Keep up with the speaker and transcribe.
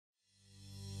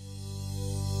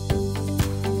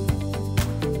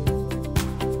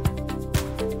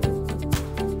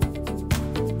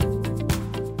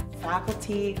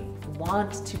faculty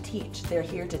want to teach. They're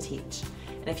here to teach.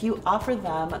 And if you offer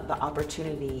them the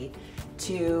opportunity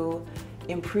to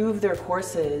improve their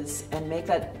courses and make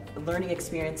that learning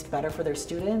experience better for their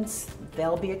students,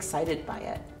 they'll be excited by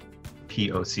it.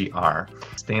 POCR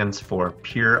stands for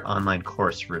Peer Online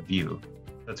Course Review.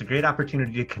 It's a great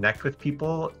opportunity to connect with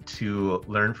people, to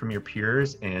learn from your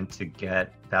peers, and to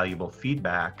get valuable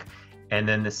feedback. And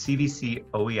then the CVC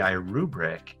OEI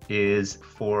rubric is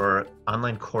for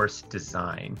online course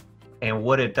design. And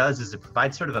what it does is it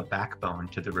provides sort of a backbone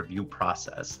to the review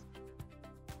process.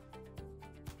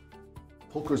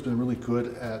 POCR has been really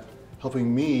good at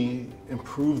helping me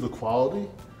improve the quality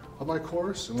of my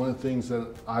course. And one of the things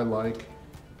that I like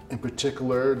in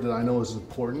particular that I know is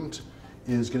important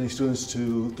is getting students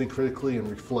to think critically and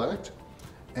reflect.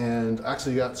 And I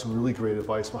actually got some really great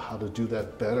advice about how to do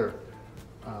that better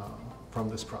from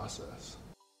this process.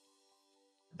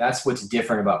 That's what's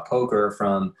different about POCR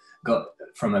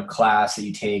from a class that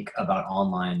you take about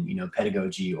online,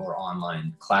 pedagogy or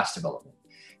online class development,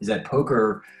 is that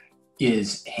POCR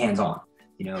is hands-on.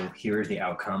 Here's the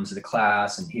outcomes of the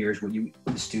class, and here's what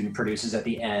the student produces at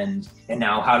the end. And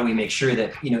now how do we make sure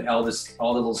that, all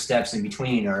the little steps in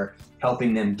between are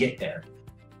helping them get there?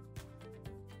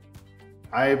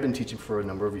 I have been teaching for a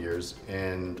number of years,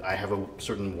 and I have a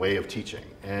certain way of teaching.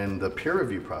 And the peer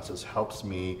review process helps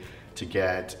me to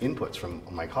get inputs from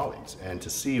my colleagues and to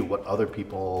see what other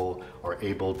people are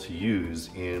able to use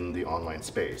in the online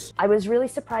space. I was really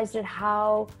surprised at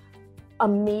how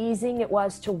amazing it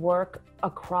was to work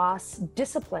across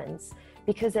disciplines,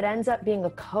 because it ends up being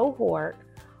a cohort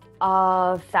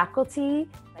of faculty.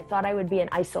 I thought I would be in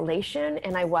isolation,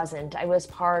 and I wasn't. I was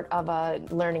part of a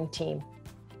learning team.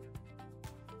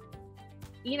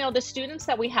 The students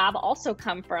that we have also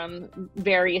come from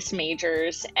various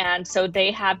majors, and so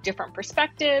they have different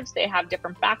perspectives, they have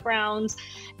different backgrounds,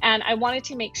 and I wanted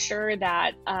to make sure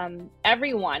that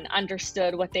everyone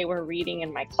understood what they were reading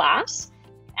in my class.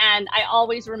 And I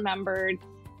always remembered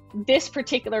this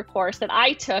particular course that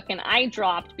I took and I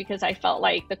dropped because I felt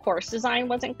like the course design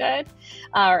wasn't good,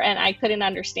 and I couldn't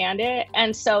understand it.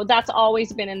 And so that's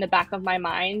always been in the back of my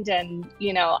mind. And,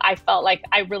 I felt like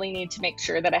I really need to make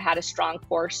sure that I had a strong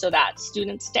course so that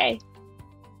students stay.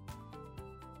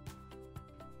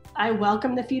 I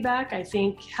welcome the feedback. I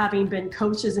think having been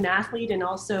coached as an athlete and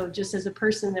also just as a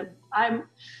person that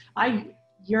I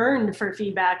yearned for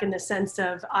feedback in the sense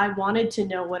of I wanted to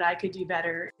know what I could do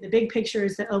better. The big picture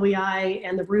is the OEI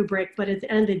and the rubric, but at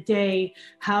the end of the day,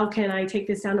 how can I take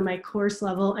this down to my course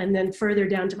level and then further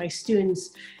down to my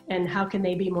students, and how can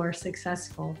they be more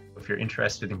successful? If you're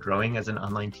interested in growing as an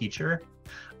online teacher,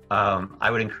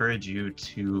 I would encourage you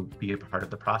to be a part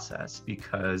of the process,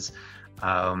 because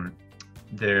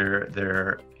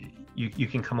you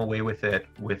can come away with it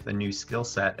with a new skill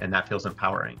set, and that feels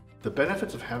empowering. The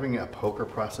benefits of having a POCR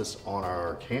process on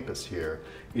our campus here,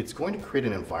 it's going to create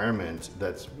an environment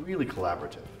that's really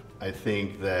collaborative. I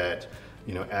think that,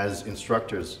 as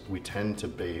instructors, we tend to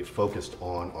be focused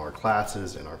on our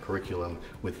classes and our curriculum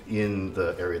within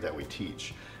the area that we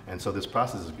teach. And so this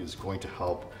process is going to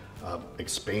help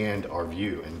expand our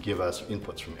view and give us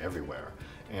inputs from everywhere.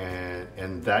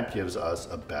 And that gives us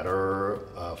a better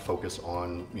focus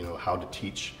on how to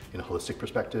teach in a holistic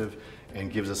perspective, and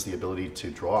gives us the ability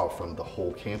to draw from the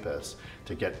whole campus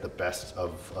to get the best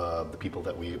of the people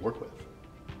that we work with.